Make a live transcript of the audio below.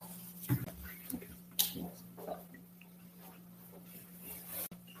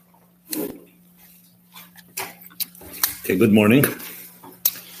Okay, good morning.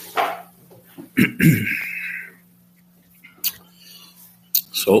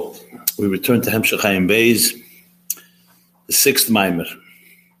 So, we return to Hemshech Ayin Beis, the sixth Maamar.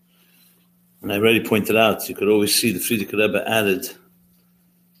 And I already pointed out, you could always see the Frierdiker Rebbe added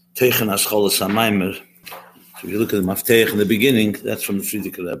Teichen Ascholas HaMaamar. So if you look at the Mafteich in the beginning, that's from the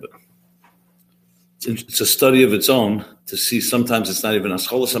Frierdiker Rebbe. It's a study of its own to see sometimes it's not even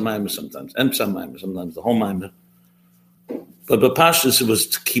Ascholas HaMaamar, sometimes Emsa HaMaamar, sometimes the whole Maamar. But Pashtus, it was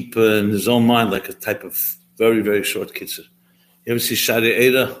to keep in his own mind like a type of very, very short kitzur. You ever see Shari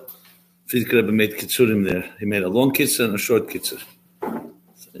Eira? Frierdiker Rebbe made kitzurim there. He made a long kitzur and a short kitzur.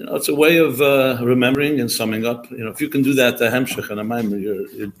 So, it's a way of remembering and summing up. If you can do that to Hemshech and a Maamar, you're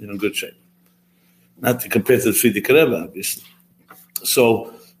in good shape. Not to compare to the Frierdiker Rebbe, obviously.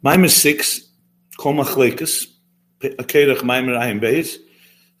 So, Maamar 6, Kol Machlekes, Akerech Maamar Ayin Beis.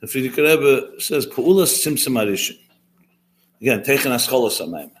 The Frierdiker Rebbe says, Pa'ulas Simsim Arishin. Again, Teichen Ascholas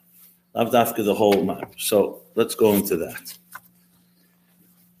HaMaamar. Lav dafka the whole Maamar. So let's go into that.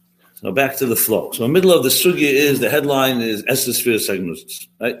 So back to the flow. So in the middle of the sugya the headline is Estes Firas Agnuzis,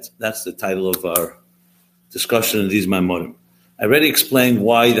 right? That's the title of our discussion in these Maamorim. I already explained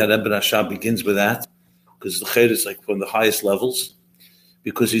why that Rebbe Rashab begins with that, because the Cheder is like from the highest levels,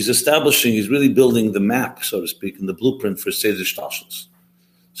 because he's really building the map, so to speak, and the blueprint for Seder Shtashos.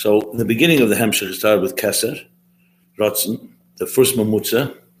 So in the beginning of the Hemshech, it started with Keser, Rotzen, the first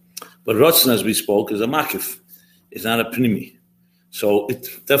Mamutza, but Rotzen, as we spoke, is a Makif. It's not a Pnimi. So it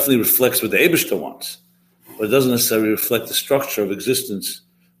definitely reflects what the Eibishter wants, but it doesn't necessarily reflect the structure of existence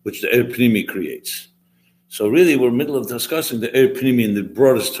which the Eir Pnimi creates. So really, we're in the middle of discussing the Eir Pnimi in the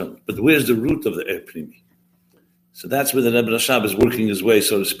broadest terms, but where's the root of the Eir Pnimi? So that's where the Rebbe Rashab is working his way,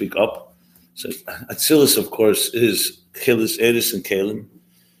 so to speak, up. So Atzilus, of course, is Chelis, Eris, and Kalim.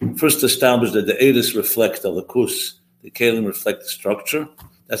 First established that the Eris reflect Alakus, the Kalim reflect the structure.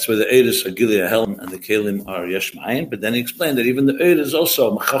 That's where the Eris are Gilead Helm and the Kalim are Yesh Ma'ayin. But then he explained that even the Eris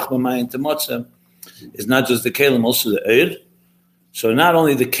also, Mechachma Ma'ayin Temotzem, is not just the Kalim, also the Eir. So not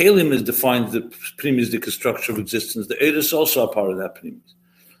only the Kalim is defined, the Primis, the structure of existence, the Eris also are part of that Primis.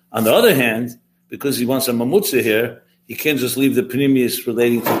 On the other hand, because he wants a Mamutza here, he can't just leave the Primis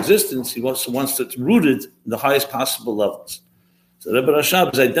relating to existence. He also wants it rooted in the highest possible levels. So Rebbe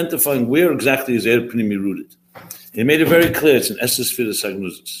Rashab is identifying where exactly is Eir Pnimi rooted. He made it very clear it's an Estes Firas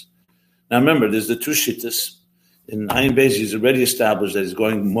Agnuzis. Now remember, there's the two shittas. In Ayin Beis, he's already established that he's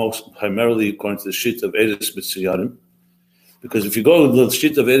going most primarily according to the shit of Eres Mitziyarim. Because if you go with the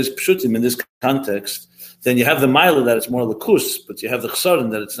shit of Eres Pshutim in this context, then you have the Maila that it's more Lakus, but you have the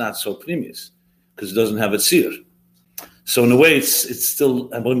Chsarim that it's not so Primis, because it doesn't have a Tzir. So in a way, it's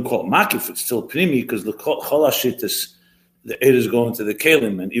still, I wouldn't call it Makif, it's still Primi, because the Chol HaShittas, the Eres go into the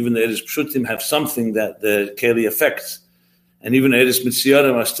Kalim, and even the Eres Pshutim have something that the Keli affects. And even Eres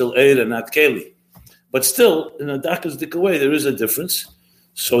Mitziyarim are still Eir and not Keli. But still, in a Dakazdik way, there is a difference.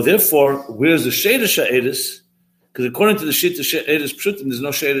 So therefore, where's the Sheidish Eres? Because according to the Sheidish Eres Pshutim, there's no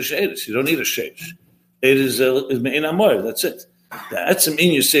Sheidish Eres. You don't need a Sheidish. Eres is Me'in Amor, that's it. The Etzem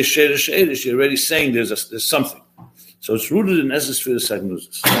in you say Sheidish Eres, you're already saying there's something. So it's rooted in Esses Firas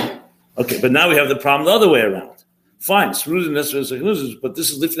Agnuzis. Okay, but now we have the problem the other way around. Fine, it's rooted in Esses Firas Agnuzis, but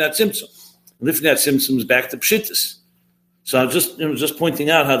this is Lifnat Tzimtzum. Lifnat Tzimtzum is back to Pshittis. So I'm just pointing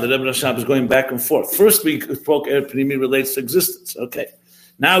out how the Rebbe Rashab is going back and forth. First we spoke Eir Pnimi relates to existence. Okay.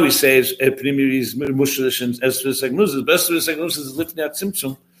 Now he says Eir Pnimi is Mushrish and Esses Firas Agnuzis. But Esses Firas Agnuzis is Lifnat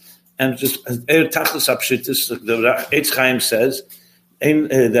Tzimtzum. And just Eir Tachlis HaPshittis, the Eitz Chaim says,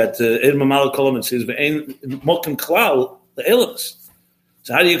 that Eir Mamal Koloman says, Ve'ein Mokim Klal, the Elimus.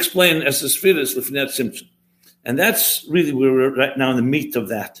 So how do you explain Esses Firas Lifnat Tzimtzum? And that's really where we're right now in the meat of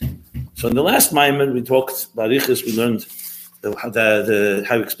that. So in the last Maamar, we talked Barichas, we learned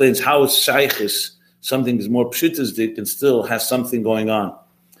how he explains how it's Shaychis, something is more Pshittisdik and still has something going on.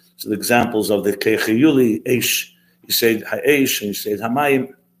 So the examples of the Kechiyuli, Eish, you say Ha'esh, and you say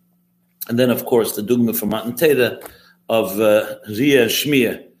Hamayim. And then, of course, the Dugma from Matan Teda of Riyah and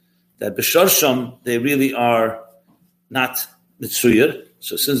Shmiyah, that B'Shorsham, they really are not Mitzuyah.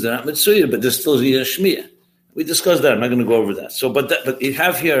 So since they're not Mitzuyah, but they're still Riyah and Shmiyah. We discussed that. I'm not going to go over that. So, but you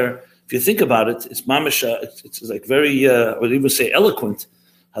have here, if you think about it, it's mamisha. It's like very, I would even say eloquent.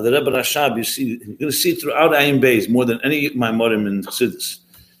 How the Rebbe Rashab, you're going to see throughout Ayin Beis more than any Maamorim in Chassidus.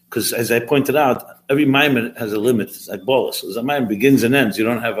 Because as I pointed out, every Maamar has a limit. It's like bolus. So as a Maamar begins and ends, you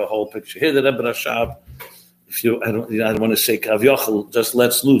don't have a whole picture. Here, the Rebbe Rashab, I don't want to say Kav Yochel, just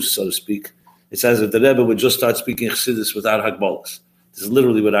lets loose, so to speak. It's as if the Rebbe would just start speaking Chassidus without Hagbolas. This is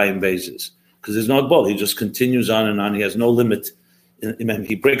literally what Ayin Beis is. Because there's no Hagbol. He just continues on and on. He has no limit.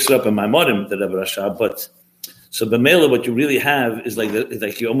 He breaks it up in Maamorim, the Rebbe Rashab, but So B'meila, what you really have is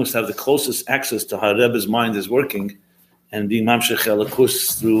like you almost have the closest access to how Rebbe's mind is working, and being mamshech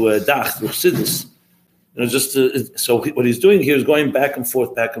elakus through dach, through chassidus. So what he's doing here is going back and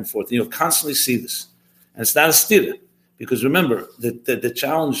forth, and you'll constantly see this, and it's not a stira, because remember the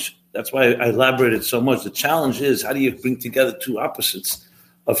challenge. That's why I elaborated so much. The challenge is, how do you bring together two opposites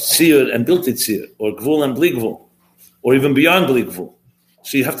of tzir and bilti tzir, or gvul and bli gvul, or even beyond bli gvul?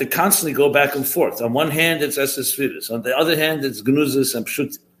 So you have to constantly go back and forth. On one hand, it's esesfiris. On the other hand, it's gnuzis and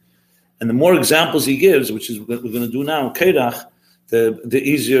pshut. And the more examples he gives, which is what we're going to do now in Kedach, the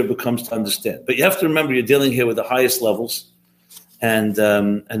easier it becomes to understand. But you have to remember, you're dealing here with the highest levels, and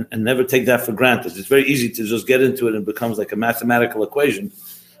never take that for granted. It's very easy to just get into it and it becomes like a mathematical equation,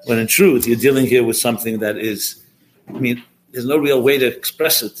 when in truth, you're dealing here with something that is, there's no real way to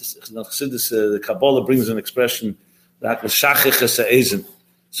express it. The Kabbalah brings an expression,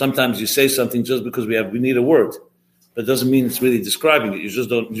 sometimes you say something just because we need a word, but it doesn't mean it's really describing it.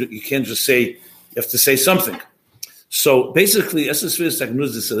 You can't just say, you have to say something. So basically,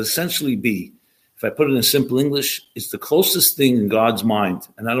 will essentially be, if I put it in simple English, it's the closest thing in God's mind,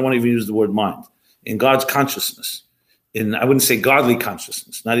 and I don't want to even use the word mind, in God's consciousness. I wouldn't say godly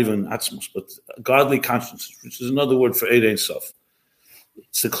consciousness, not even atzmos, but godly consciousness, which is another word for Eid Ein Sof.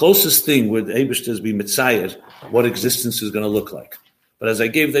 It's the closest thing where the Eibishter is being mitzayer what existence is going to look like. But as I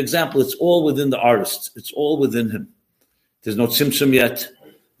gave the example, it's all within the artist. It's all within him. There's no tzimtzum yet.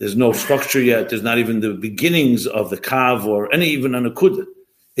 There's no structure yet. There's not even the beginnings of the kav or any even an akudah.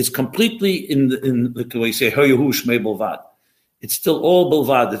 It's completely in the way you say, Hoyehu Shmei Bilvad. It's still all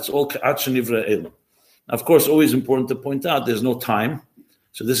Bilvad. It's all Ka'at Shenivra Elam. Of course, always important to point out, there's no time.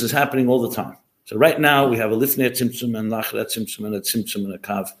 So this is happening all the time. So right now, we have a lifnei tzimtzum and lachar tzimtzum and a tzimtzum and a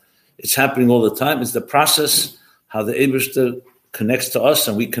kav. It's happening all the time. It's the process, how the Eibishter connects to us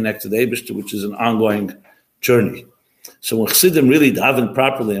and we connect to the Eibishter, which is an ongoing journey. So when Chassidim really davened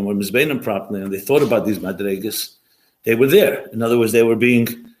properly and were mizbenim properly and they thought about these madregas, they were there. In other words, they were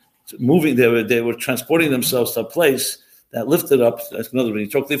moving, they were transporting themselves to a place that lifted up. That's another, when you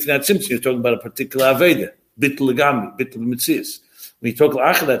talk lifnei tzimtzum, you're talking about a particular aveda, bittul legami, bittul mitzias. When you talk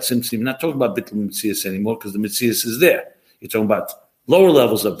achadat tzimtzum, you're not talking about bittul mitzias anymore because the mitzias is there. You're talking about lower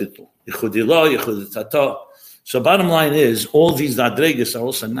levels of bittul, yichud ilah, yichud tata. So bottom line is, all these madregas are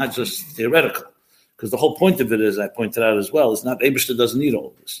also not just theoretical, because the whole point of it, as I pointed out as well, is not Eibishter doesn't need all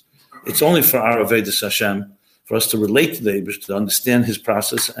of this. It's only for our Avedis Hashem, for us to relate to the Eibishter, to understand his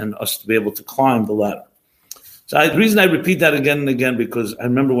process, and us to be able to climb the ladder. So the reason I repeat that again and again, because I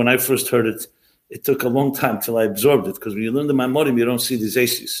remember when I first heard it, it took a long time till I absorbed it, because when you learn the Maamorim, you don't see these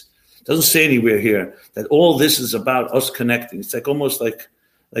aces. It doesn't say anywhere here that all this is about us connecting. It's like almost like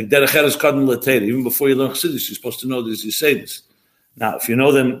Derech Eretz Kadmon L'Torah. Even before you learn Chassidus, you're supposed to know this, you say this. Now, if you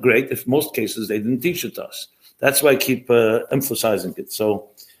know them, great. If most cases, they didn't teach it to us. That's why I keep emphasizing it. So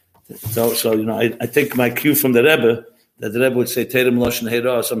I take my cue from the Rebbe, that the Rebbe would say Terem Lashon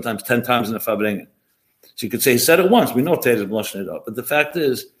Hera sometimes 10 times in the Fabrengen. So you could say he said it once. We know Terem Lashon Hera, but the fact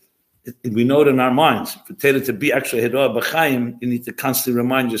is, we know it in our minds. For Terem to be actually Hera B'chaim, you need to constantly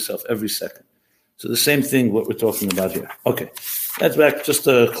remind yourself every second. So the same thing, what we're talking about here. Okay, that's back just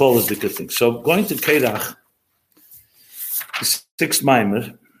to call this the good thing. So going to Kedach, sixth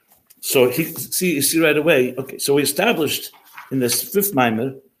Maamar. So you see right away. Okay, so we established in this fifth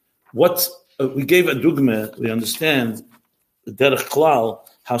Maamar what we gave a dugma. We understand the derech klal,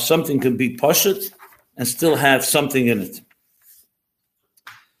 how something can be poshet and still have something in it.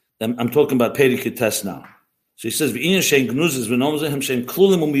 I'm talking about Perikut Tes now. So he says v'inyan shein gnuzes v'nomzehem shein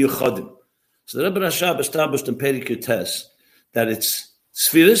klulim u'miyuchadim. So the Rebbe Rashab established in Perikut Tes that it's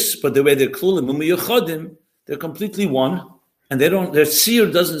spheres, but the way they're klulim u'miyuchadim, they're completely one. And their seer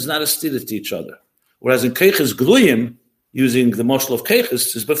is not a stira to each other. Whereas in Keiches Gluyim, using the moshel of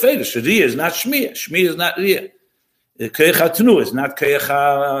Keiches, is Befedish. Riyah is not Shmiya. Shmiya is not Riyah. Keich HaTnu is not Keich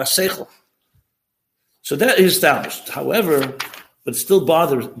HaSeichel. So that is established. However, but still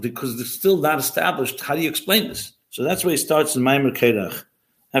bothered because it's still not established. How do you explain this? So that's where he starts in Maamar Kedach,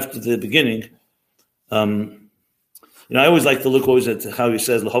 after the beginning. I always like to look always at how he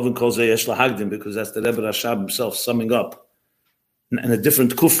says, L'hovin kol zeh yesh lahagdim, because that's the Rebbe Rashab himself summing up and a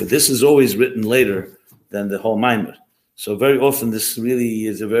different kufa. This is always written later than the whole Maamar. So very often this really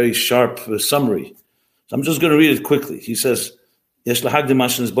is a very sharp summary. So I'm just going to read it quickly. He says, Yesh lahagdim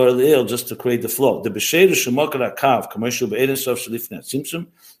mashin is bar le'el, just to create the flow. The b'sheir shemokar hakav, commercial be'edin sof shelifnei tzimtzum,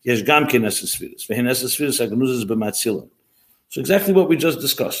 yesh gam ken esesfiris. Ve'hen esesfiris hagnuzes b'matzilah. So exactly what we just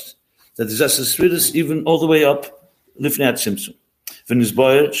discussed. That there's esesfiris even all the way up lifnei tzimtzum.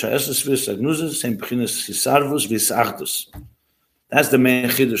 V'nizboyer sha'esesfiris hagnuzes, same b'chinas hisarvus v'hisachdus. That's the main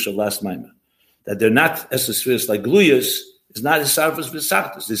chiddush of last Maamar. that they're not Esespheres like Gluyas, is not Hisarvus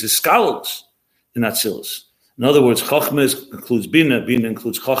V'Sachtus. There's Iskalos in Atzilus. In other words, Chochmah includes Bina, Bina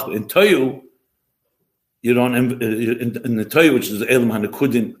includes Chochmah. In Toyu, you don't, in the Toyu, which is the Elam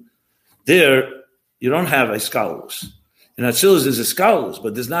HaNekudim, there, you don't have Iskalos. In Atzilus, there's Iskalos,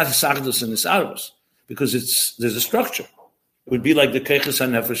 but there's not Hisachdus and Hisarvus, because there's a structure. It would be like the Keiches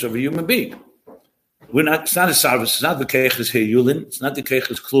HaNefesh of a human being. It's not Hisarvus, it's not the Keiches Heyulin, it's not the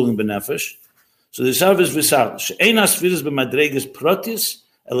Keiches Klulin B'Nefesh. So the Hisarvus V'Sarvus. She'ein Asfiris B'Madreges Protis,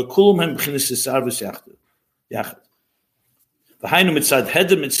 Elakulum Hem B'chinis Hisarvus Yachad. V'hainu mitzad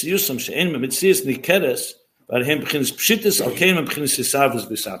heder mitziyusam she'ein mitziyus nikeres, v'arhem b'chinis Pshitis, al-kein b'chinis Hisarvus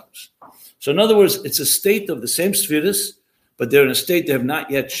V'Sarvus. So in other words, it's a state of the same spheres, but they're in a state they have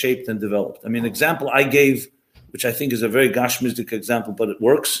not yet shaped and developed. I mean, an example I gave, which I think is a very Gashmistic example, but it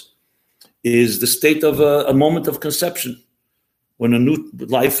works, is the state of a moment of conception. When a new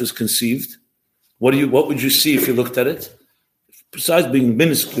life is conceived, what would you see if you looked at it? Besides being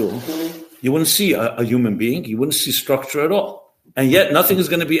minuscule, you wouldn't see a human being, you wouldn't see structure at all. And yet nothing is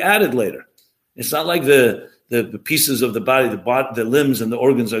going to be added later. It's not like the pieces of the body, the limbs and the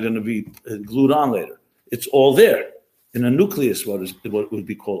organs are going to be glued on later. It's all there in a nucleus, what would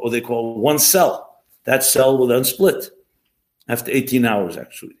be called, or they call one cell. That cell will then split after 18 hours,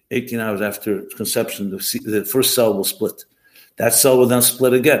 actually. 18 hours after conception, the first cell will split. That cell will then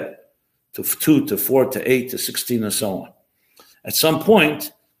split again to 2, to 4, to 8, to 16, and so on. At some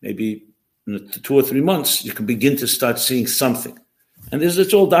point, maybe in 2 or 3 months, you can begin to start seeing something. And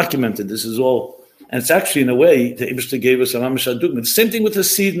it's all documented. This is all. And it's actually, in a way, the Eibishter gave us a Mamash Adugma. The same thing with a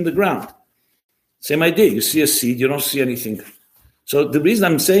seed in the ground. Same idea. You see a seed, you don't see anything. So the reason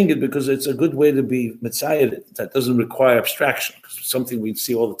I'm saying it, because it's a good way to be Mitzayed. That doesn't require abstraction, because it's something we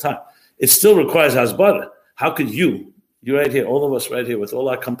see all the time. It still requires Hasbara. How could you right here, all of us right here, with all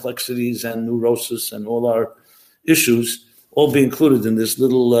our complexities and neurosis and all our issues, all be included in this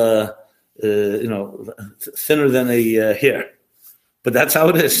little, thinner than a hair. But that's how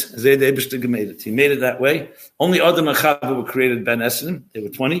it is. Zay the Eibishter made it. He made it that way. Only Adam and Chava were created Ben Esenim. They were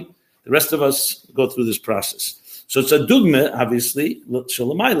 20. The rest of us go through this process. So it's a dugma, obviously,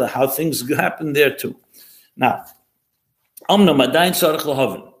 Shalamayla, how things happen there too. Now, Omno Madain Sarach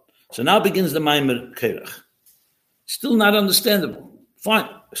Lahavin. So now begins the Maamar Kerach. Still not understandable. Fine.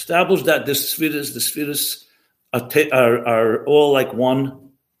 Establish that the spheres are all like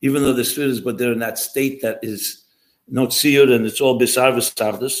one, even though the spheres, but they're in that state that is no tziyur, and it's all bisarvus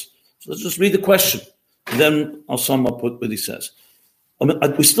tardus. So let's just read the question. And then I'll sum up what he says.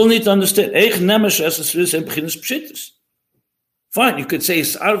 We still need to understand. Fine, you could say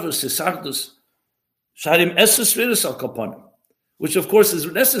isarvus, isardus, sharim esesviris al kapanim, which of course is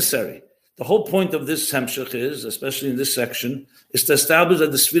necessary. The whole point of this hemshech is, especially in this section, is to establish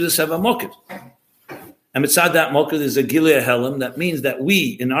that the spheres have a moked. And mitzad that moked is a gilei helam. That means that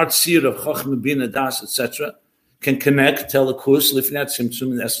we, in our tziyur of chochmah, bina, das, etc., can connect, tell a kurs, lifnat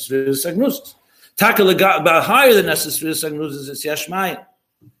simtsum, and esesviris agnuzis. But higher than esesviris agnuzis is yashmayin,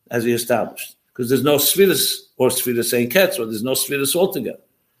 as he established. Because there's no spheris, or spheris ein ketz, or there's no spheris altogether.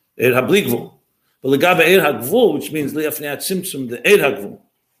 Eir habligvul. But legabe eir hagvul, which means lifnat simtsum, the eir hagvul,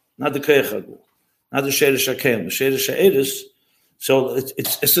 not the keich hagvul, not the sheirish hakeim, the sheirish ha'eris. So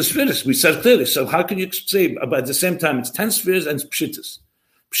it's the spheres. We said clearly. So how can you say, but at the same time, it's 10 spheres and it's pshittas.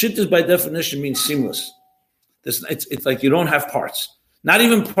 Pshittas by definition means seamless. It's like you don't have parts. Not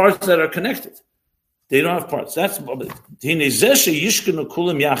even parts that are connected. They don't have parts. That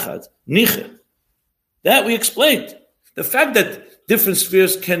we explained. The fact that different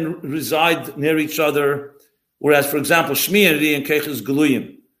spheres can reside near each other, whereas, for example, Shmi and Ri and Keiches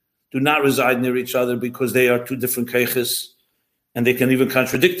Geluyim do not reside near each other because they are two different Keiches, and they can even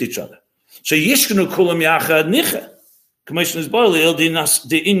contradict each other. So Yishkenu Kulam Yachad Niche. Commissioners Boyle, because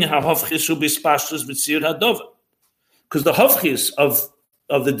the hafchis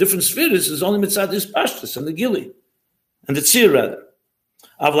of the different spheres is only mitzad is pashtus and the gili and the tzir rather.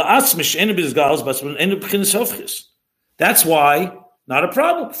 That's why not a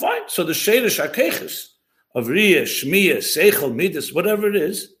problem. Fine. So the sheirish hakeches of riyah, shmiyah, seichel, midas, whatever it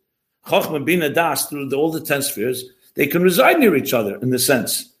is, chochmah, bina, das, through all the 10 spheres, they can reside near each other in the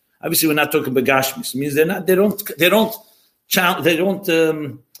sense. Obviously, we're not talking about gashmis. It means they don't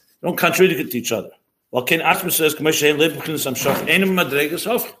contradict each other. Well, Ken Achmed says, now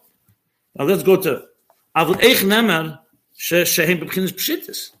let's go to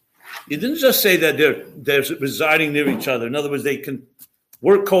you didn't just say that they're residing near each other. In other words, they can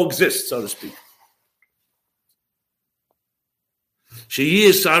coexist, so to speak.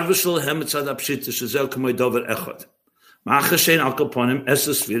 Ma'achashen al kaponim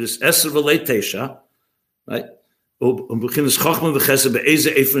eses sfiris eser v'lei tesha, right? U'bechinas chachma v'chesed be'eze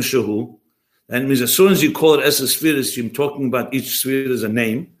efen shehu. That means as soon as you call it eses sfiris, you're talking about each sphere as a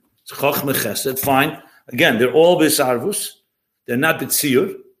name. It's chachma chesed, fine. Again, they're all b'sarvus. They're not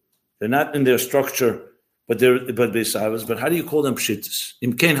b'tziyur. They're not in their structure, but b'sarvus. But how do you call them pshittis?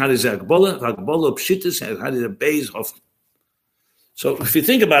 Imkein hadizeh agbola pshittis hadizeh beis hof. So if you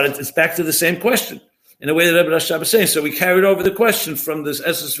think about it, it's back to the same question in a way that Rebbe Rashab is saying. So we carried over the question from this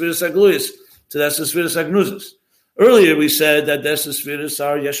eses sfiris agluyas to the eses sfiris agnuzas. Earlier we said that the eses sfiris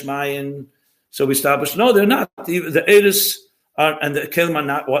are yeshmayin. So we established no, they're not. The eres are and the kelim are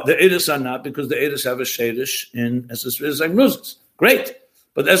not. The eres are not because the eres have a shadish in eses sfiris agnuzas. Great.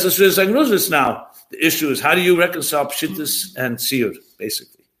 But as a Sfiris Agnuzis now, the issue is how do you reconcile Pshittis and Siyur,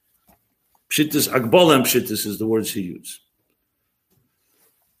 basically. Pshittis, Agbola and Pshittis is the words he used.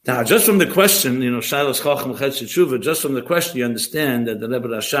 Now, just from the question, Shailas Chacham Chetz Tshuva, just from the question, you understand that the Rebbe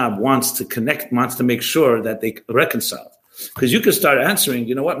Rashab wants to make sure that they reconcile. Because you can start answering,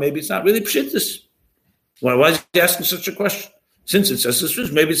 you know what, maybe it's not really Pshittis. Why is he asking such a question? Since it says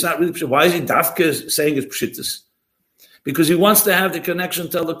Pshittis, maybe it's not really Pshittis. Why is he Dafka saying it's Pshittis? Because he wants to have the connection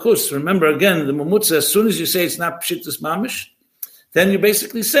to Alakus. Remember, again, the Mamutza, as soon as you say it's not Pshittis Mamish, then you're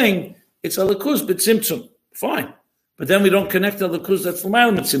basically saying it's Alakus, but Tzimtzum. Fine. But then we don't connect Alakus that's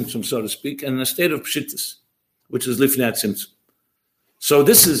L'mayel mit Tzimtzum, so to speak, and in a state of Pshittis, which is Lifnei Tzimtzum. So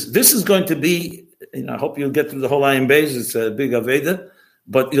this is going to be, I hope you'll get through the whole Ayin Beis. It's a big Aveda,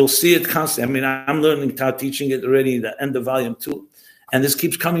 but you'll see it constantly. I'm learning Tao, teaching it already, the end of volume 2, and this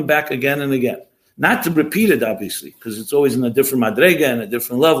keeps coming back again and again. Not to repeat it, obviously, because it's always in a different madrega and a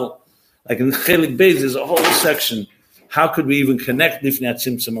different level. Like in Chelik Beis, there's a whole section. How could we even connect Lifnei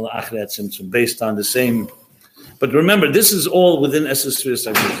Tzimtzum or Achrei Tzimtzum based on the same? But remember, this is all within Eses Sfiris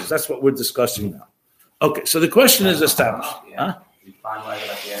Agnuzis. That's what we're discussing now. Okay, so the question is established. Huh? You finalize it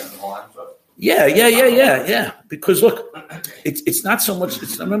at the end of the whole answer. Yeah. Because look, it's not so much.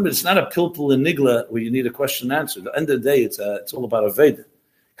 Remember, it's not a pilpul and nigla where you need a question and answer. At the end of the day, it's all about a veda.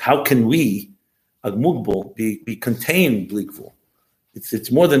 How can we? Agmugbol be contained blikvul. It's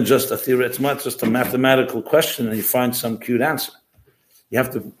more than just a theory. It's not just a mathematical question and you find some cute answer. You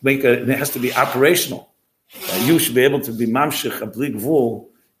have to it has to be operational. You should be able to be mamshich a blikvul,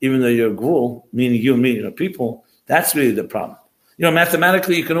 even though you're gvul, meaning you and me, people. That's really the problem.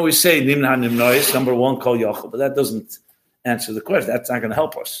 Mathematically, you can always say nimna nimnois, number one, kol yochel, but that doesn't answer the question. That's not going to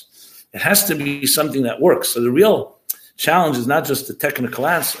help us. It has to be something that works. So the real challenge is not just the technical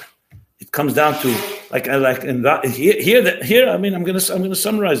answer. It comes down to here. I mean, I'm going to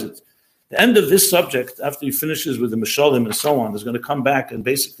summarize it. The end of this subject, after he finishes with the Meshalim and so on, is going to come back and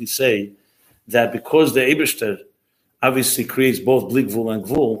basically say that because the Eibishter obviously creates both Blikvul and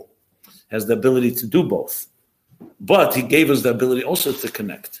Gvul, has the ability to do both, but he gave us the ability also to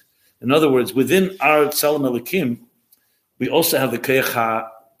connect. In other words, within our Tzelem Elikim, we also have the Keiach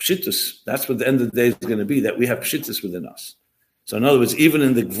Pshittus. That's what the end of the day is going to be. That we have Pshittus within us. So in other words, even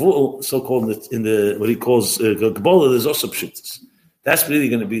in the Gvul, so-called in the what he calls Gebola, there's also Pshittus. That's really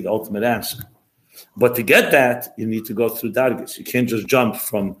going to be the ultimate answer. But to get that, you need to go through Dargis. You can't just jump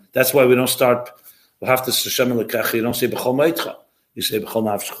from. That's why we don't start. We have to Shem Lekach. You don't say B'chol Meitcha. You say B'chol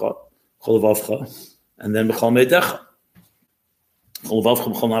Nafshcha, B'chol Vavcha, and then B'chol Meidecha. B'chol Vavcha,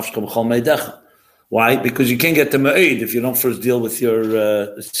 B'chol Nafshcha, B'chol Meidecha. Why? Because you can't get to Me'ed if you don't first deal with your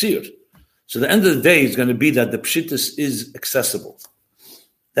Tzir. So the end of the day is going to be that the Pshittus is accessible.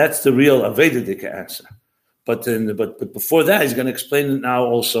 That's the real Avedic answer. But before that, he's going to explain it now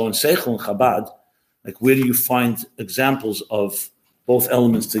also in Seichel and Chabad, like where do you find examples of both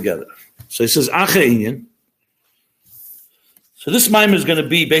elements together. So he says, Ayin. So this Maamar is going to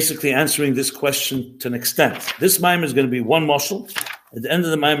be basically answering this question to an extent. This Maamar is going to be one moshel. At the end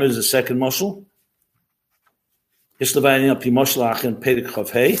of the Maamar is a second moshel.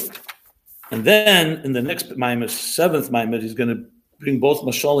 And then in the next Maamar, seventh Maamar, he's going to bring both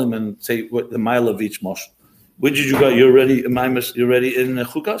mashalim and say what the mile of each mashal. Where did you go? You're ready in Maamar? You're ready in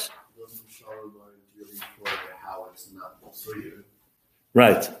Chukas?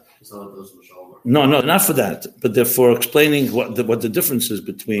 Right. No, not for that, but they're for explaining what the difference is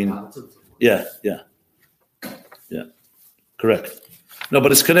between. Yeah, correct. No,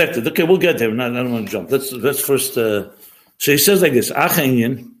 but it's connected. Okay, we'll get there. I don't want to jump. Let's first. So he says like this: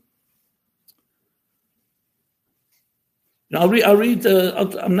 Ayin. I'll read.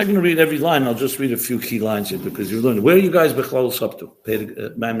 I'm not going to read every line. I'll just read a few key lines here because you're learning. Where are you guys bechlal up to?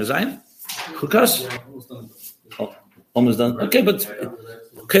 Maamar Zayin? Chukas? Almost done. Okay, but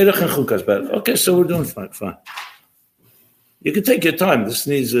Kerech and Chukas better. Okay, so we're doing fine. You can take your time. This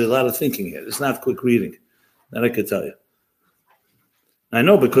needs a lot of thinking here. It's not quick reading. That I could tell you. I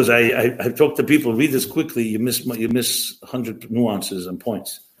know because I've talked to people. Read this quickly. You miss 100 nuances and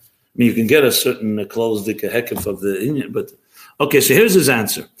points. I mean, you can get a certain closed hekef of the Indian, but okay. So here's his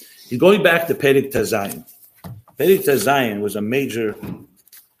answer. He's going back to Perek Tazayin. Perek Tazayin was a major.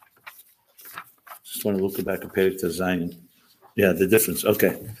 Just want to look back at Perek Tazayin. Yeah, the difference.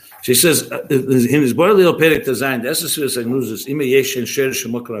 Okay. She says in his Borleo Perek Tazayin, the essence of the Agnuzis, Ime Yeshen Sher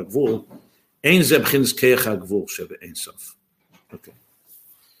Shemokar Agvul, Ein Zeb Chins Keich Agvul Shebe Ein Sof. Okay.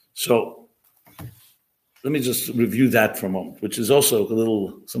 So let me just review that for a moment, which is also a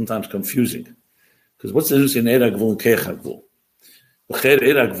little sometimes confusing. Because what's the difference in Eir Agvul and Keich Agvul?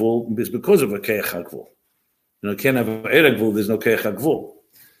 Eir Agvul is because of a Keich Agvul. You can't have an Eir Agvul, there's no Keich Agvul.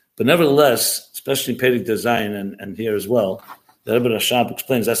 But nevertheless, especially in Perek Tazayin and here as well, the Rebbe Rashab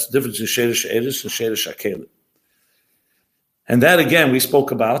explains that's the difference in Sheresh Eris and Sheresh Akelim. And that again we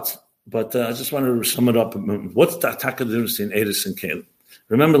spoke about, but I just want to sum it up. What's the difference in Eris and Kelim?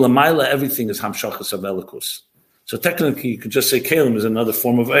 Remember, Lamaila, everything is Hamshachas of Elikus. So technically, you could just say Kelim is another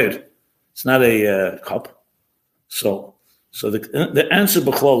form of Eir. It's not a cup. So the answer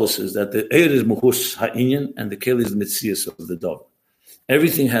b'chlolis is that the Eir is Muhus Ha'inyan and the Kelim is the Mitzias of the dog.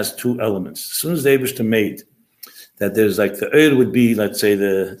 Everything has two elements. As soon as the Eibishter made that there's like the Eir would be, let's say,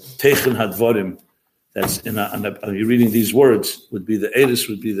 the Teichen Hadvarim, that's you're reading these words, would be the Eiris,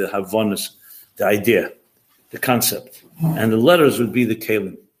 would be the Havonis, the idea, the concept. And the letters would be the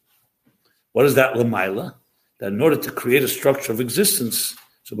Kelim. What is that Lamaila? That in order to create a structure of existence,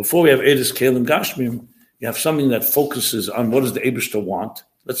 so before we have Eiris, Kelim, Gashmim, you have something that focuses on what does the Eibishter want.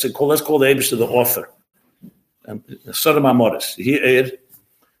 Let's call the Eibishter the author. Sodom Amoris, he Eir.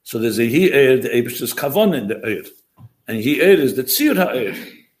 So there's a he Eir, the Eibishter's Kavon in the Eir. And he Eir is the Tzir HaEir.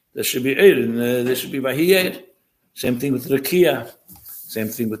 There should be Eir, and there should be Vahi Eir. Same thing with Rakia. Same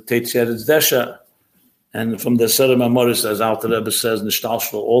thing with Teitziaretz Desha. And from the Sodom Amoris, as Alter Rebbe says,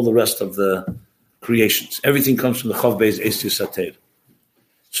 Nishtalshlo, all the rest of the creations. Everything comes from the Chav Beis Eis Sateir.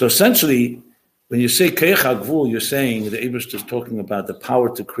 So essentially, when you say Keich HaGvul, you're saying the Eibishter is talking about the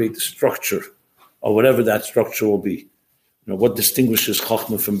power to create the structure, or whatever that structure will be. What distinguishes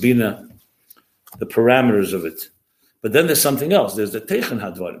Chochmah from Bina, the parameters of it. But then there's something else. There's the Teichen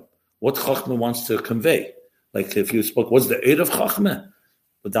Hadvarim. What Chochmah wants to convey. Like if you spoke, what's the Eid of Chochmah?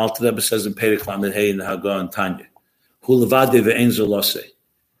 What the Alter Rebbe says in Perek Lamed Hey in the Haggah and Tanya. Hu levade ve'ein zolase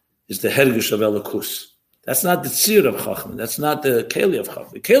is the Hergish of Elokus. That's not the Tzir of Chochmah. That's not the Keli of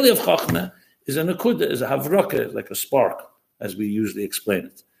Chochmah. The Keli of Chochmah is a Nakuda, is a Havraka, like a spark, as we usually explain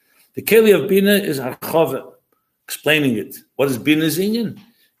it. The Keli of Bina is Harchava, explaining it. What is Bina's inyan?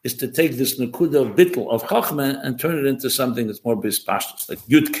 Is to take this Nakuda of Bittel, of Chachma, and turn it into something that's more bispashtus, like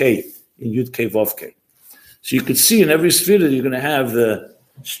Yud K, in Yud K, Vav K. So you could see in every sphere you're going to have the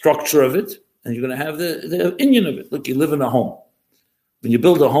structure of it, and you're going to have the inyan of it. Look, you live in a home. When you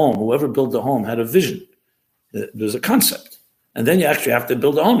build a home, whoever built a home had a vision. There's a concept. And then you actually have to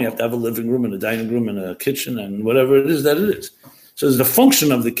build a home. You have to have a living room and a dining room and a kitchen and whatever it is that it is. So there's the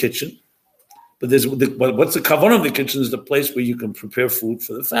function of the kitchen, but what's the kavanah of the kitchen is the place where you can prepare food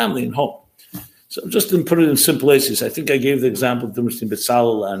for the family and home. So just to put it in simple places, I think I gave the example of the difference between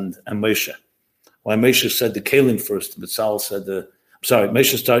Betzalel and Moshe. Why Moshe said the Kelim first, Betzalel said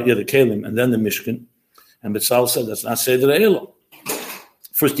Moshe started the Kelim and then the Mishkan, and Betzalel said that's not Seder Elam.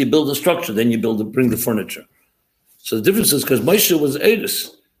 First you build the structure, then you bring the furniture. So the difference is because Moshe was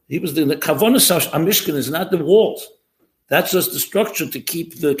Eidus. He was the kavanah. A Mishkan is not the walls. That's just the structure to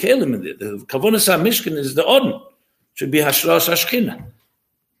keep the kelim in there. The Kavonas HaMishkan is the Odin. Should be Hashras HaShchina.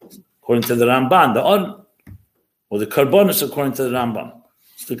 According to the Ramban, the Odin. Or the Karbonis according to the Ramban.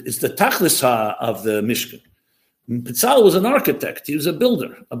 It's the Tachlis of the Mishkan. Betzalel was an architect. He was a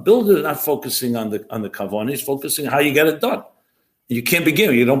builder. A builder not focusing on the Kavon. He's focusing on how you get it done. You can't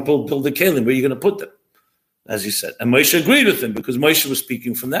begin. You don't build the kelim. Where are you going to put them? As he said. And Moshe agreed with him because Moshe was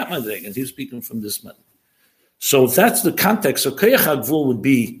speaking from that madreg and he was speaking from this madreg. So if that's the context, so Keich HaGvul would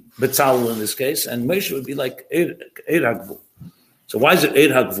be Betzalel in this case, and Moshe would be like Eir HaGvul. So why is it Eir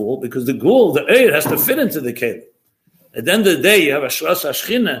HaGvul? Because the Gvul, the Eir, has to fit into the Kelim. At the end of the day, you have Hashras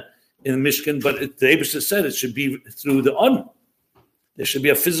HaShchina in the Mishkan, but the Eibishter said it should be through the Odin. There should be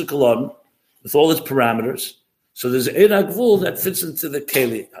a physical Odin with all its parameters. So there's Eir HaGvul that fits into the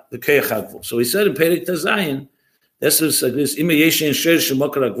Keich HaGvul. So he said in Perek Tazayin, this is like this, Ima Yeshin Sher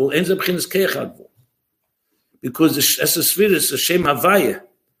Shemokar HaGvul, ends up Chinas Keich HaGvul. Because the Esesfir is a Shem Havaya,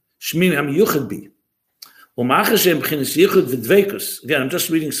 Shmim Ham Yuchad Bi. Umachashem B'chinas Yuchad V'dveikus. Again, I'm just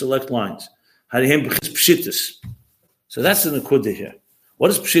reading select lines. Harihem B'chinas Pshitus. So that's the Nakuda here. What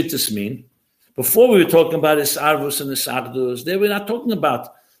does Pshitus mean? Before we were talking about Isarvus and Isagdus, they were not talking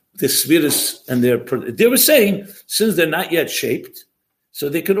about the Svirus and they were saying, since they're not yet shaped, So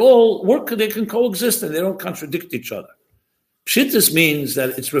they can all work, they can coexist, and they don't contradict each other. Pshittus means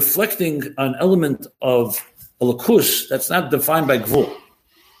that it's reflecting an element of a lakus that's not defined by gvul.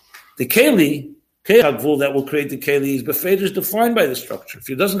 The keli gvul that will create the keli is befeder is defined by the structure. If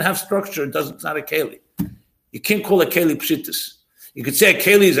it doesn't have structure, it's not a keli. You can't call a keli pshittus. You could say a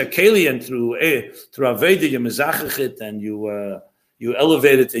keli is a keli, and through aveda you mezachach it, and you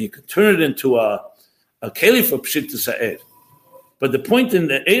elevate it, and you can turn it into a keli for pshittus ha'ed. But the point in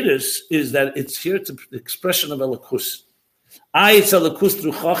the edus is that it's here to the expression of elikus. It's elikus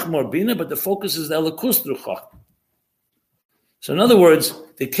through chachma or bina, but the focus is the elikus through chachma. So in other words,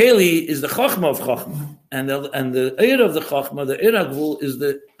 the keli is the chachma of chachma, and the eir of the chachma, the eir hagvul, is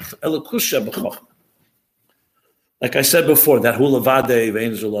the elikus shebechachma. Like I said before, that hulavade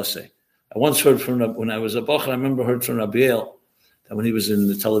vein zulase. I once heard from, when I was a bach, I remember heard from Rabbi El, that when he was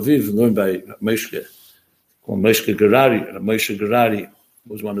in Tel Aviv and learned by Meshke, called Meshke Gerari. Moshe Gerari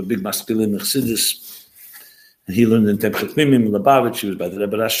was one of the big masculine chassidus, and he learned in Temchet Mimim, Lubavitch. He was by the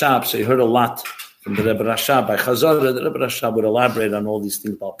Rebbe Rashab, so he heard a lot from the Rebbe Rashab. By Chazara, the Rebbe Rashab would elaborate on all these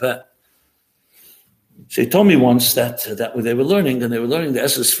things about peh. So he told me once that they were learning, and they were learning the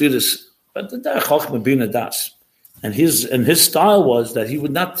Esses Firis, but the Chachma Bina Das. And his style was that he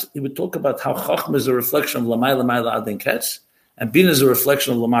would talk about how Chachma is a reflection of Lamai Lamai Adin Ketz, and Bina is a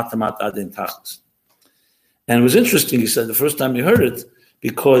reflection of Lamat Lamat Adin Tachlis. And it was interesting, he said, the first time he heard it,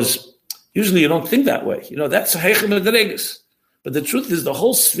 because usually you don't think that way. That's Heichem Adreges. But the truth is, the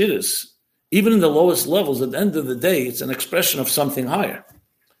whole Sfiris, even in the lowest levels, at the end of the day, it's an expression of something higher.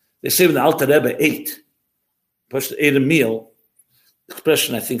 They say when the Alter Rebbe ate a meal,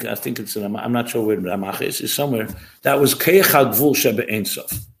 expression, I think it's I'm not sure where Ramach is somewhere, that was Keich HaGvul Shebe Ein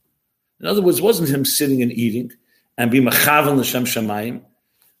Sof. In other words, it wasn't him sitting and eating and be Mechavan L'Shem Shamayim.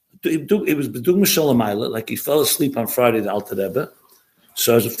 It was B'dugma Shalamayla, like he fell asleep on Friday, the Alter Rebbe.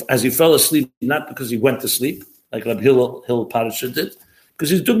 So as he fell asleep, not because he went to sleep, like Rabbi Hillel Parasha did, because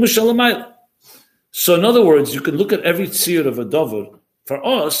he's Dugma Shalamayla. So in other words, you can look at every tzir of a dover. For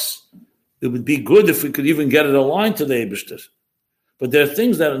us, it would be good if we could even get it aligned to the Eibishter. But there are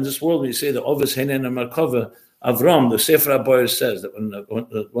things that in this world, when you say the Ovis Heinen and Markova, Avram, the Sefer HaBoyer says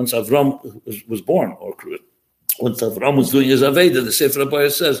that once Avram was born, or once Avram was doing his Aveda, the Sefer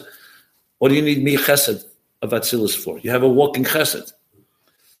HaBoyer says, what do you need me chesed of Atzilus for? You have a walking chesed.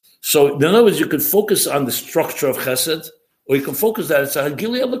 So in other words, you could focus on the structure of chesed, or you can focus that it's a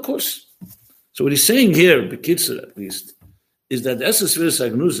Hagili Alakus. So what he's saying here, Bekitzer at least, is that the Esses Sfiris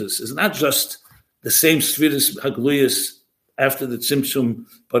Agnuzis is not just the same Sfiris Hagluyas after the Tzimtzum,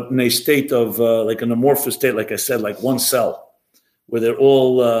 but in a state of like an amorphous state, like I said, like one cell, where they're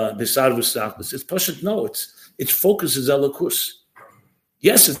all Besarvus Sachlis. It's Pashut, no, its focus is Alakus.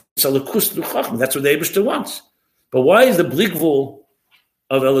 Yes, it's Alakus through Chachma. That's what the Eibishter wants. But why is the Blikvul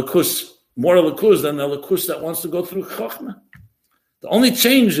of Alakus more Alakus than the Alakus that wants to go through Chachma? The only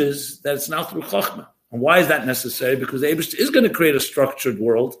change is that it's now through Chachma. And why is that necessary? Because the Eibishter is going to create a structured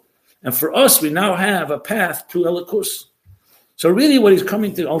world. And for us, we now have a path to Alakus. So really what he's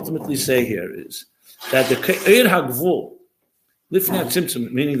coming to ultimately say here is that the Eir HaGvul, Lifnei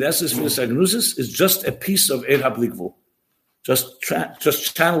HaTzimtzum, meaning the Esses Firis Agnusis, is just a piece of Eir HaBlikvul,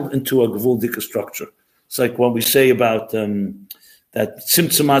 just channeled into a Gvul Dika structure. It's like what we say about that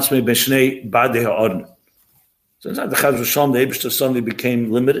Tzimtzum Atzmei B'Shnei Badei HaOrn. So it's not the Chaz V'Shalom, the Eibishter suddenly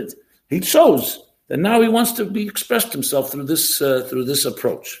became limited. He shows that now he wants to be expressed himself through this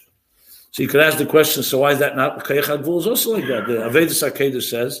approach. So you could ask the question, so why is that not Keich HaGvul is also like that? The Avedis HaKedah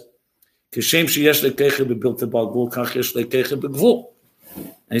says, Kishem sheyesh lekeich bebuilt about Gvul, kach yesh lekeich begvul.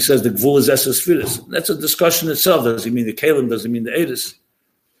 And he says the Gvul is Esses Firis. That's a discussion itself. Does he mean the Kalim? Does he mean the Edis?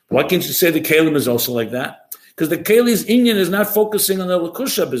 Why can't you say the Kalim is also like that? Because the Kali's Inyan is not focusing on the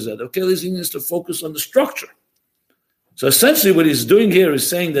Lakusha Bezed. The Kali's Inyan is to focus on the structure. So essentially what he's doing here is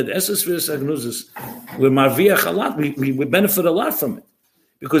saying that Esses Firis Agnuzis, we're marviach a lot, we benefit a lot from it.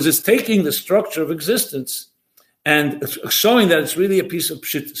 Because it's taking the structure of existence and showing that it's really a piece of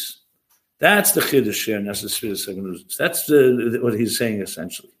pshittus. That's the chiddush here in Esses Firis Agnuzis. That's what he's saying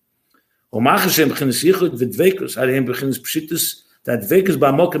essentially. So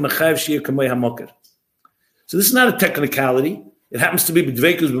this is not a technicality. It happens to be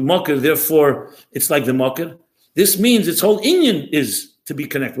b'dveikus b'moker, therefore it's like the moker. This means its whole inyan is to be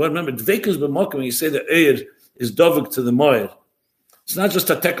connected. Well, remember, dveikus b'moker, when you say the eir is dovik to the moer, it's not just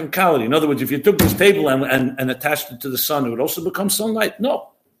a technicality. In other words, if you took this table and attached it to the sun, it would also become sunlight.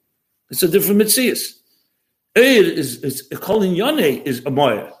 No. It's a different mitzias. Eir is calling yoneh is a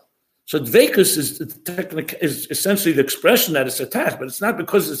moer. So dveikus is essentially the expression that it's attached, but it's not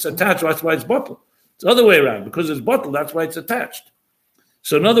because it's attached, that's why it's bottled. It's the other way around. Because it's bottled, that's why it's attached.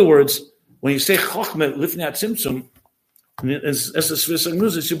 So in other words, when you say Chochmah Lifnei Tzimtzum,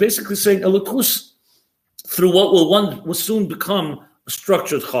 you're basically saying a Elokus through what will soon become a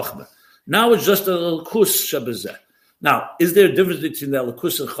structured Chochmah. Now it's just a Elokus Shabazeh. Now, is there a difference between the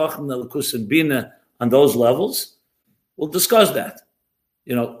Elokus and Chochmah and the Elokus and Bina on those levels? We'll discuss that.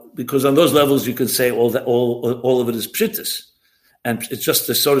 Because on those levels you can say all of it is pshittus. And it's just,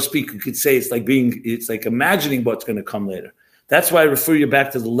 so to speak, you could say it's like imagining what's going to come later. That's why I refer you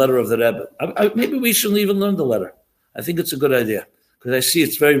back to the letter of the Rebbe. Maybe we shouldn't even learn the letter. I think it's a good idea because I see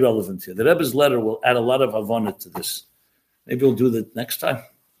it's very relevant here. The Rebbe's letter will add a lot of havana to this. Maybe we'll do that next time.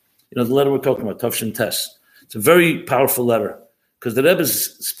 The letter we're talking about, Tavshin Tes. It's a very powerful letter because the Rebbe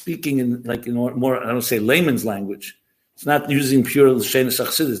is speaking in more, I don't say layman's language. It's not using pure L'shenis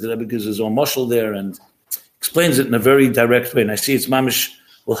Achsidus. The Rebbe gives his own mashal there and explains it in a very direct way. And I see its mamish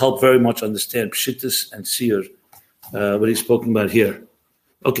will help very much understand Pshittus and Siyur, what he's spoken about here.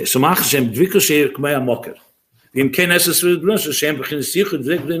 Okay, so Mach Hashem, Dviko Sheir K'mei HaMoker. V'im Ken Eses V'Grush, Hashem B'chinas Yichud,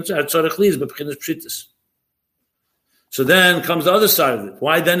 V'ek V'imtzah, Tzorech Liz, B'chinas Pshittus. So then comes the other side of it.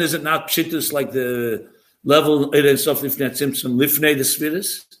 Why then is it not Pshittus like the level Eirei Sof Lifnei Tzimtzum, Lifnei the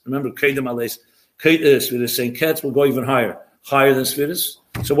Sfiris? Remember, Kedem Aleis, Sfiris saying Ketz will go even higher than Sfiris.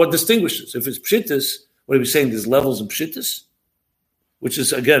 So what distinguishes? If it's Pshittus, what are we saying? There's levels in Pshittus, which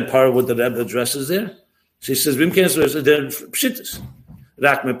is, again, part of what the Rebbe addresses there. So he says, V'im Ken Eses Pshittus.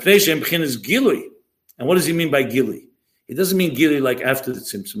 Rak Mepnei Shem B'chinas Gilui. And what does he mean by Gili? He doesn't mean Gili like after the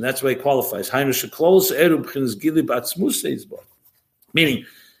Tzimtzum. That's why he qualifies. Meaning,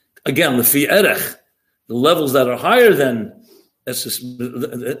 again, Lefi Erech, the levels that are higher than,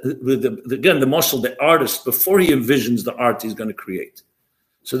 again, the marshal, the artist, before he envisions the art he's going to create.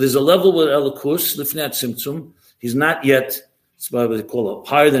 So there's a level with Elokus, Lifnei Tzimtzum. He's not yet, it's what they call it,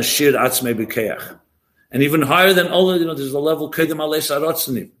 higher than Shir Atzmei B'Keach. And even higher than all, there's a level Kedem Aleis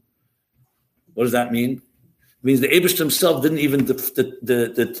Arotzanim. What does that mean? It means the Eibush himself didn't even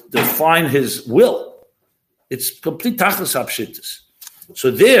define his will. It's complete tachlis hapshittus.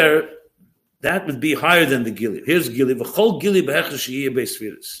 So there, that would be higher than the Gili. Here's Gili. V'chol Gili b'hecher sheyeh beis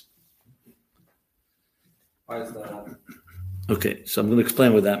sfiris. Why is that? Okay, so I'm going to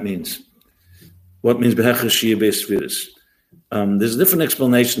explain what that means. What means b'hecher sheyeh beis sfiris? There's different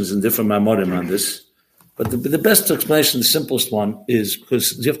explanations and different Maamorim on this. But the best explanation, the simplest one, is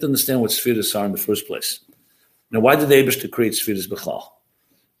because you have to understand what spheres are in the first place. Now, why did the Eibush create spheres b'chal?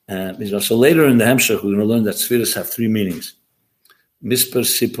 So later in the Hemshech, we're going to learn that spheres have three meanings: Misper,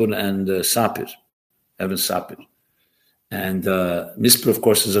 Sipur, and Sapir. Even Sapir. And Misper, of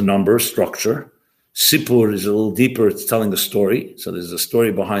course, is a number, structure. Sipur is a little deeper; it's telling a story. So there's a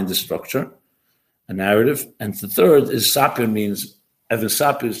story behind the structure, a narrative. And the third is Sapir, means Even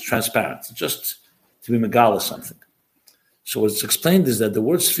Sapir is transparent. It's just to be megala something. So what's explained is that the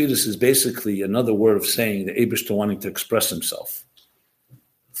word spheres is basically another word of saying the Eibush wanting to express himself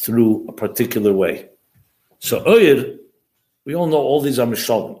through a particular way. So Oyer, we all know all these are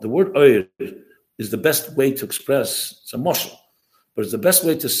mishalim. The word Oyer is the best way to express, it's a moshel, but it's the best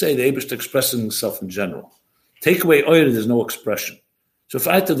way to say the Eibush expressing himself in general. Take away Oyer, there's no expression. So if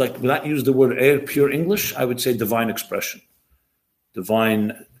I had to not use the word Oyer, pure English, I would say divine expression,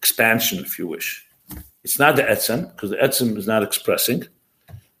 divine expansion, if you wish. It's not the etzem, because the etzem is not expressing,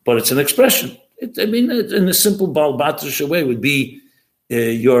 but it's an expression. In a simple balbatrish way would be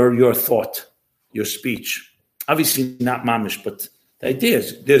your thought, your speech. Obviously not mamish, but the idea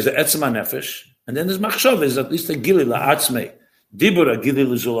is there's the etzem hanefesh, and then there's machshav, is at least a gili la'atzmei, dibura gili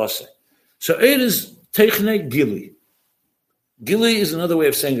l'zulase. So it is techne gili. Gili is another way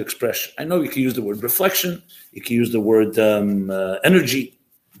of saying expression. I know you can use the word reflection, you can use the word energy.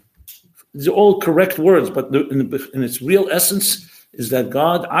 These are all correct words, but in its real essence is that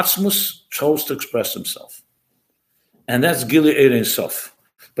God, Atzmus, chose to express himself. And that's Gili Ein Sof.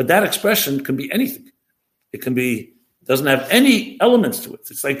 But that expression can be anything. It can be, doesn't have any elements to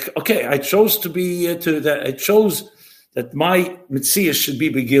it. It's like, okay, I chose I chose that my Metzias should be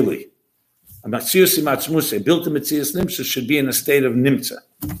Begili. A Metzias Imatzmuse, built a Metzias Nimtza, should be in a state of Nimtza.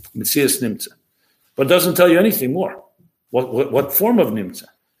 Metzias Nimtza. But it doesn't tell you anything more. What form of Nimtza?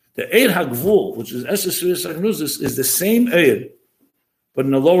 The Eir HaGvul, which is Eses V'Yisrael, is the same Eir, but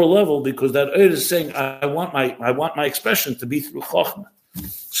in a lower level, because that Eir is saying, I want my expression to be through Chochmah.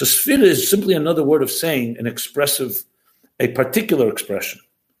 So Sfira is simply another word of saying a particular expression.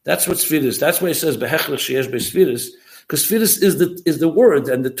 That's what Sfira is. That's why it says Behechlech Sheyesh Be'Sfiris, because Sfiris is the word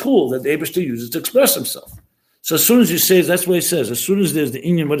and the tool that the Eibishter uses to express himself. So as soon as you say, that's what he says, as soon as there's the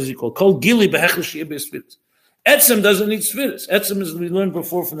Inyan, what is he called? Called Gili Behechlech Sheyesh Be'Sfiris. Etzem doesn't need Sfiris. Etzem, as we learned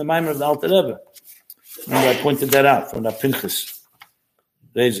before from the Maamar of the Alter Rebbe. Remember, I pointed that out from that Pinchas.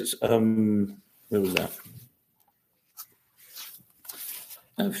 raises. Where was that?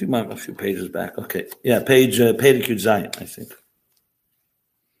 A few pages back. Okay, yeah, page Perikut Zayin, I think,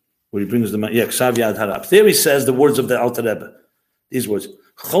 where he brings them. Yeah, Ksav Yad Harab. There he says the words of the Alter Rebbe. These words: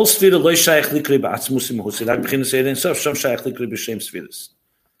 Chol Sfira lo shaykh likri ba'atzmusim husi. Like B'chinas Erein Sof, Sham shaykh likri b'shem Sfiras.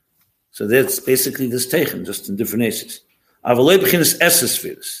 So that's basically this teichen, just in different aces. Avalei B'chinas Eses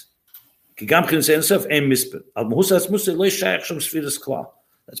Sfiras. Kigam B'chinas Erein Sof ein misper. Al Muhusa Atzmusim lo shaykh Sham Sfiras Klal.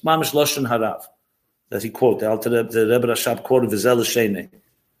 That's Mamish Lashon Harav that he quote. The Rebbe Rashab quoted Vizel Sheinei.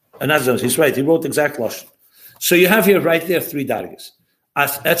 And that's he's right. He wrote exact lashon. So you have here right there three dargis.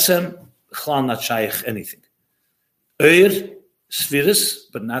 As etzem chlal not shaykh anything. Sfiris,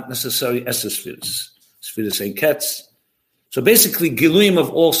 but not necessarily eses sfiris. Sfiris ain't ketz. So basically giluyim of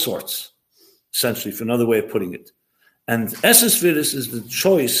all sorts, essentially, for another way of putting it. And eses sfiris is the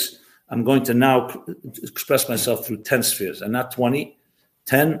choice. I'm going to now express myself through 10 spheres, and not 20,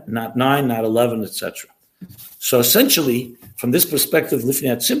 10, not 9, not 11, etc. So essentially, from this perspective,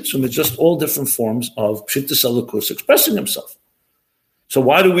 Lifnei Tzimtzum is just all different forms of Pshittus Elokus expressing himself. So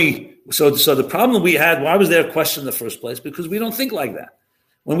why do we? So the problem we had. Why was there a question in the first place? Because we don't think like that.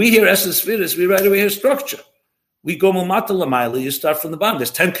 When we hear Eses Sfiris, we right away hear structure. We go Mumata Lamaila. You start from the bottom. There's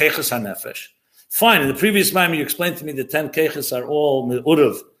 10 Keiches HaNefesh. Fine. In the previous time, you explained to me the 10 Keiches are all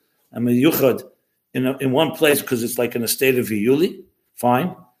Me'urav and Me'yuchad in one place because it's like in a state of Yuli.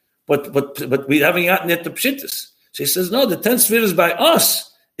 Fine. But we haven't gotten yet the Pshittus. So he says, no, the 10 spheres by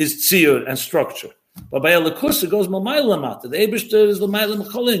us is tziyur and structure. But by Elikus, it goes Mamayla Lamata. The Eibishter is Lamayla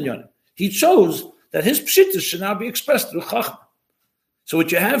Mecholin Yonim. He chose that his Pshittus should now be expressed through Chachma. So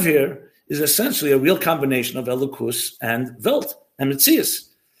what you have here is essentially a real combination of Elikus and Welt and Metzias.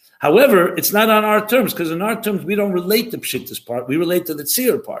 However, it's not on our terms, because in our terms, we don't relate to Pshittus part. We relate to the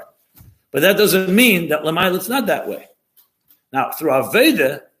tziyur part. But that doesn't mean that Lamayla it's not that way. Now, through our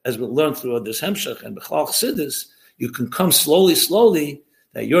Veda, as we learn through this Hemshech and Bechal Chassidus, you can come slowly,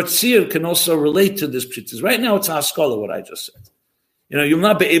 that your tzir can also relate to this pshittus. Right now, it's haskalah, what I just said. You'll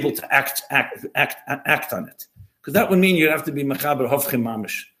not be able to act on it. Because that would mean you have to be mechaber hofchim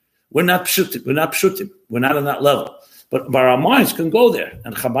mamish. We're not pshutim. We're not on that level. But our minds can go there.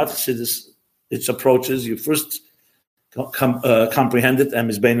 And Chabad Chassidus, its approaches, you first comprehend it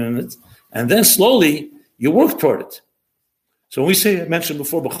and misbein in it, and then slowly you work toward it. So when we say, I mentioned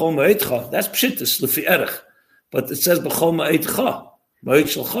before, b'chol ma'edcha, that's pshittus, l'fi erech. But it says, b'chol ma'edcha, ma'ed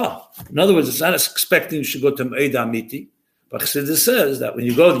shalcha. In other words, it's not expecting you should go to ma'ed amiti. But Chassidus says that when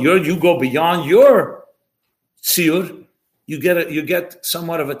you go beyond your tziyur, you get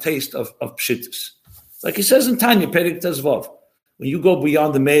somewhat of a taste of pshittus. Like he says in Tanya, Perik Tezvav, when you go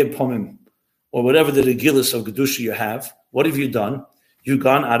beyond the Me'ed Pomim, or whatever the regilus of Gedusha you have, what have you done? You've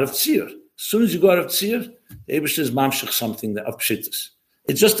gone out of tziyur. As soon as you go out of tziyur, the Eibush is mamshich something of pshittus.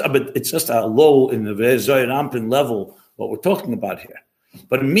 It's just a low in the Zohar Ampin level, what we're talking about here.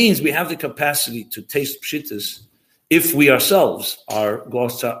 But it means we have the capacity to taste pshittus if we ourselves go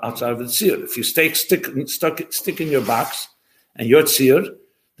outside of the tziyur. If you stick in your box and you're tziyur,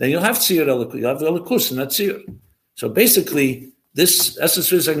 then you'll have tziyur elikus, you'll have elikus and not tziyur. So basically, this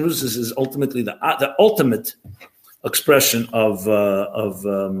Eses Sfiras is ultimately the ultimate expression of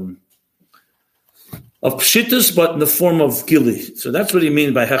pshittus, but in the form of gili. So that's what he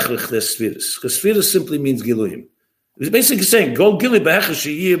means by hechrich des Sfiras, because Sfiras simply means giluyim. He's basically saying, go gili b'hechrich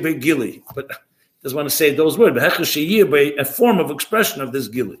sheyir be gili, but he doesn't want to say those words, b'hechrich sheyir be a form of expression of this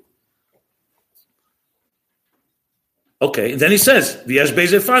gili. Okay, and then he says, v'yesh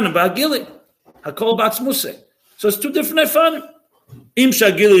beis efanim ba'gili, hakol b'atzmuseh. So it's two different efanim. Im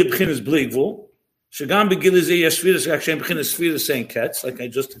shagili b'chinas bli gvul, shagam b'gili zeh yesh Sfiras, actually b'chinas Sfiras saying ketz, like I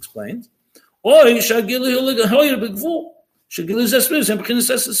just explained. Or shagili hoyer b'gvul, shagili zeh Sfiras, and b'chinas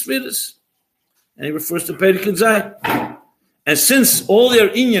Eses Sfiras. And he refers to Perek Zay. And since all their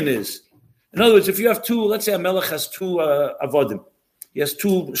inyan is, in other words, if you have two, let's say a melech has two avodim, he has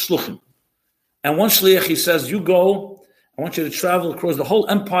two shluchim, and one shliach, he says, you go, I want you to travel across the whole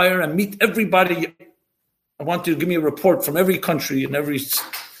empire and meet everybody. I want you to give me a report from every country in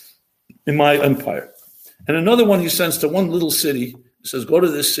my empire. And another one he sends to one little city. He says, go to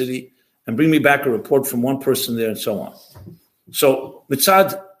this city and bring me back a report from one person there, and so on. So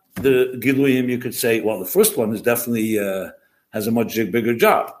mitzad the giluyim, you could say, well, the first one is definitely has a much bigger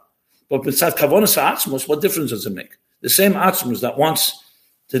job. But mitzad kavonas atzmos, what difference does it make? The same atzmos that wants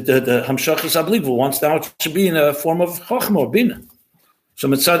the hamshachas abligvul wants now to be in a form of chochma or bina. So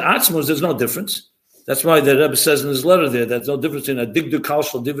mitzad atzmos, there's no difference. That's why the Rebbe says in his letter there, there's no difference in a digdu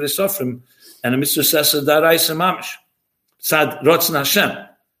kalshal divrei sofrim and a mitzvah sesa darais and mamish. Mitzad rotzon Hashem.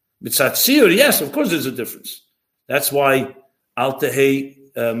 Mitzad tziyur, yes, of course there's a difference. That's why al tehei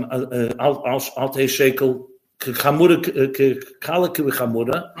Alte Shekel Kala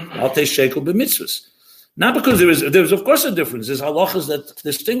Kichamura, Alte Shekel b'mitzvahs. Not because there's of course a difference. There's halachas that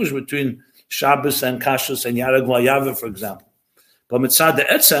distinguish between Shabbos and Kashrus and Yarag V'Yava, for example. But Mitzad the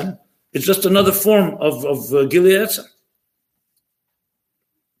Etzem, it's just another form of Gili Etzem.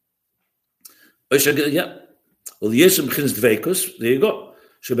 Yeah. Well, Yeshem B'chinas Dveikus, there you go.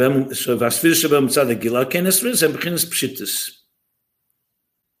 Vasfir Shabem Mitzad the Gila Kenesris and B'chinas Pshitis.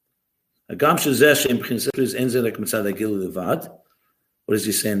 Agam Shezeh Shem B'chinas Pshitis Enzelek Mitzad the Gila Levad. What does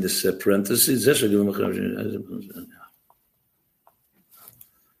he say in this parenthesis?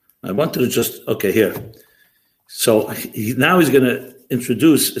 I wanted to just, okay, here. So now he's going to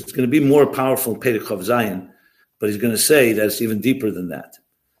introduce, it's going to be more powerful in Perek Chav Zayin, but he's going to say that it's even deeper than that.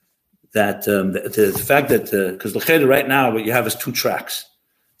 That the fact that, because the right now what you have is two tracks,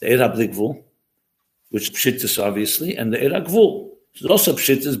 the Eira Blikvul, which Pshittis obviously, and the Eira Gvul. There's also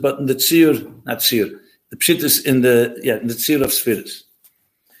Pshittis, but in the Tzir, not Tzir, the Pshittis in the Tzir of Sfiris.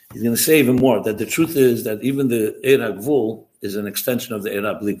 He's going to say even more, that the truth is that even the Eira Gvul is an extension of the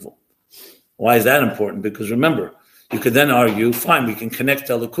Eira Blikvul. Why is that important? Because remember, you could then argue, fine, we can connect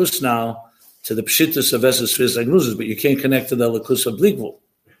Elikus now to the Pshittis of Esas Sfiris Agnuzes, but you can't connect to the Elikus of Blikvul.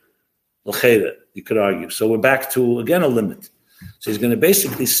 You could argue. So we're back to, again, a limit. So he's going to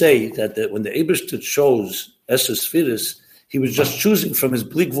basically say that when the Eibishter chose Esas Sfiris, he was just choosing from his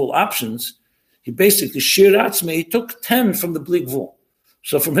Blikvul options. He basically, Shir Atzmei, he took 10 from the Blikvul.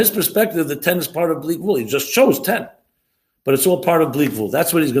 So from his perspective, the 10 is part of Blikvul. He just chose 10. But it's all part of Blikvul.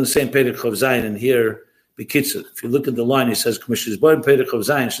 That's what he's going to say in Perek Chav Zayin. And here, B'kitzur, if you look at the line, he says, Commissioners, boy, in Perek Chav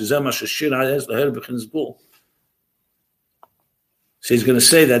Zayin, Shezeh Ma Sheshir Ha'ez L'her B'chinas Gvul. So he's going to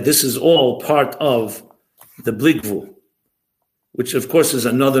say that this is all part of the Blikvul, which of course is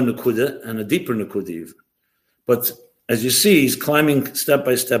another Nekuda and a deeper Nekuda even. But as you see, he's climbing step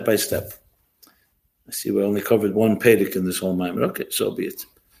by step by step. I see we only covered one Perek in this whole Maamar. Okay, so be it.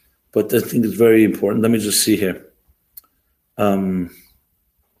 But I think it's very important. Let me just see here. Okay,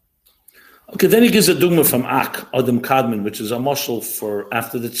 then he gives a dugma from Ak, Adam Kadman, which is a mashal for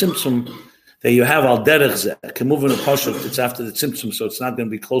after the Tzimtzum, that you have al derech zeh, Kemuvin Pashup, it's after the Tzimtzum, so it's not going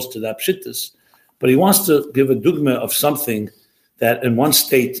to be close to that Pshittis. But he wants to give a dugma of something that in one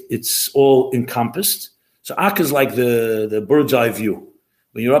state it's all encompassed. So Ak is like the bird's eye view.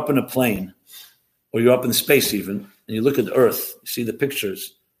 When you're up in a plane, or you're up in space even, and you look at the Earth, you see the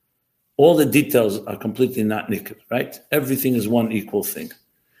pictures, all the details are completely not nikkur, right? Everything is one equal thing.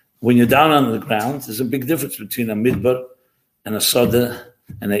 When you're down on the ground, there's a big difference between a midbar and a sada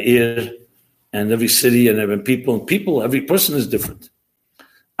and a ir and every city and every people, every person is different.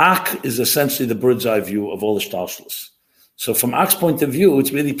 Ak is essentially the bird's eye view of all the shtalshlus. So from Ak's point of view,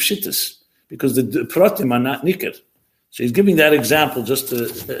 it's really pshittis, because the pratim are not nikkur. So he's giving that example just to,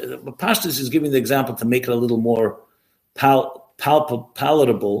 Pashtus is giving the example to make it a little more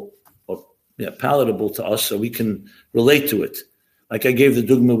palatable to us so we can relate to it. Like I gave the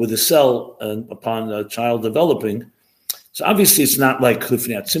dugma with a cell upon a child developing. So obviously it's not like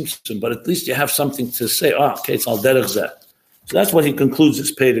Lifnei Tzimtzum, but at least you have something to say, okay, it's al derech zeh. So that's what he concludes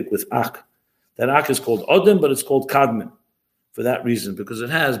his Perek with Ak. That Ak is called Odem, but it's called Kadmin for that reason, because it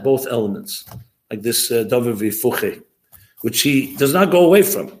has both elements, like this Dover V'Fuche, which he does not go away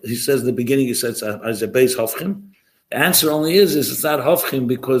from. He says in the beginning, he says, as a Beis Hofchim. The answer only is it's not Hofchim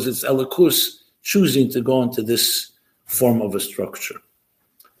because it's Elikus choosing to go into this form of a structure.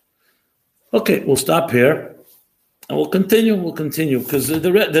 Okay, we'll stop here. And we'll continue, because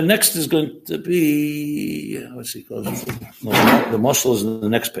the next is going to be, what's he called? No, the muscle is in the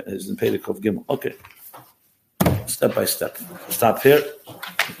next, is in Perek of Gimel. Okay, step by step. Stop here.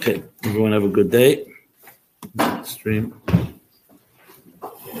 Okay, everyone have a good day. Stream.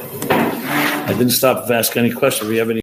 I didn't stop to ask any questions. If you have any